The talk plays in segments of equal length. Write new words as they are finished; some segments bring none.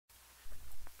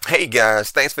Hey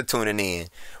guys, thanks for tuning in.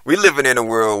 We're living in a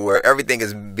world where everything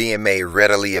is being made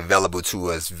readily available to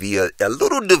us via a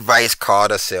little device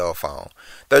called a cell phone.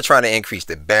 They're trying to increase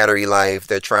the battery life.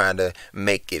 They're trying to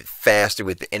make it faster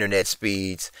with the internet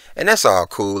speeds. And that's all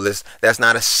cool. That's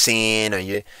not a sin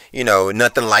or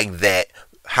nothing like that.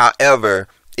 However,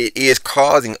 it is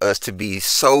causing us to be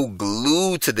so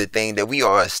glued to the thing that we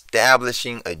are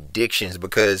establishing addictions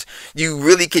because you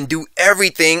really can do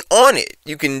everything on it.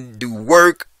 You can do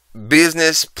work,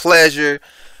 business, pleasure.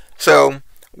 So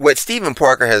what Stephen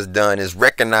Parker has done is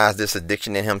recognize this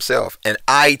addiction in himself. And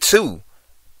I too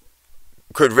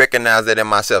could recognize that in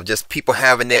myself. Just people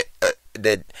having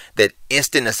that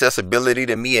instant accessibility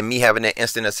to me and me having that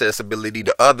instant accessibility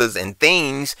to others and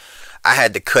things, I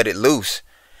had to cut it loose.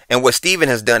 And what Stephen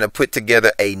has done is put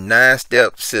together a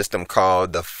 9-step system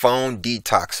called the Phone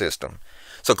Detox System.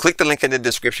 So click the link in the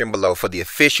description below for the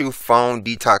official Phone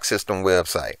Detox System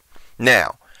website.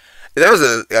 Now, there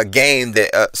was a game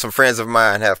that some friends of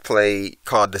mine have played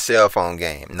called the cell phone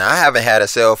game. Now, I haven't had a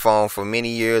cell phone for many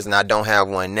years, and I don't have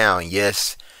one now. And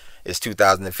yes, it's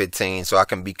 2015, so I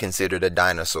can be considered a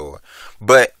dinosaur.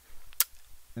 But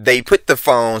they put the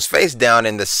phones face down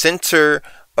in the center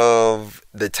of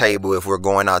the table if we're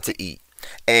going out to eat.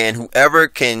 And whoever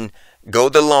can go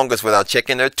the longest without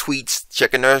checking their tweets,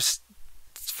 checking their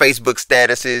Facebook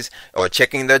statuses, or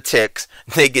checking their texts,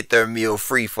 they get their meal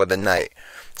free for the night.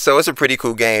 So it's a pretty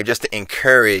cool game just to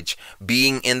encourage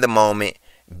being in the moment,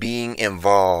 being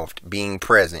involved, being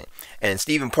present. And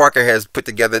Stephen Parker has put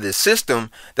together this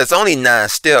system that's only 9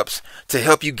 steps to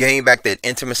help you gain back that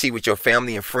intimacy with your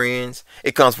family and friends.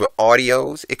 It comes with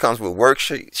audios, it comes with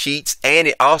worksheets, and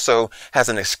it also has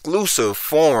an exclusive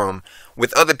forum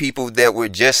with other people that were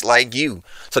just like you.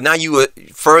 So now you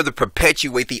further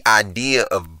perpetuate the idea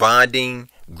of bonding,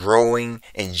 growing,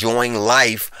 enjoying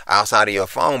life outside of your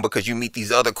phone because you meet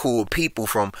these other cool people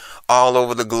from all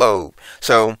over the globe.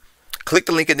 So click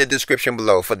the link in the description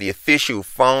below for the official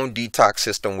Phone Detox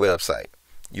System website.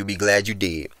 You'll be glad you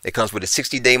did. It comes with a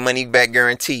 60-day money-back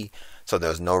guarantee, so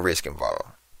there's no risk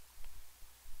involved.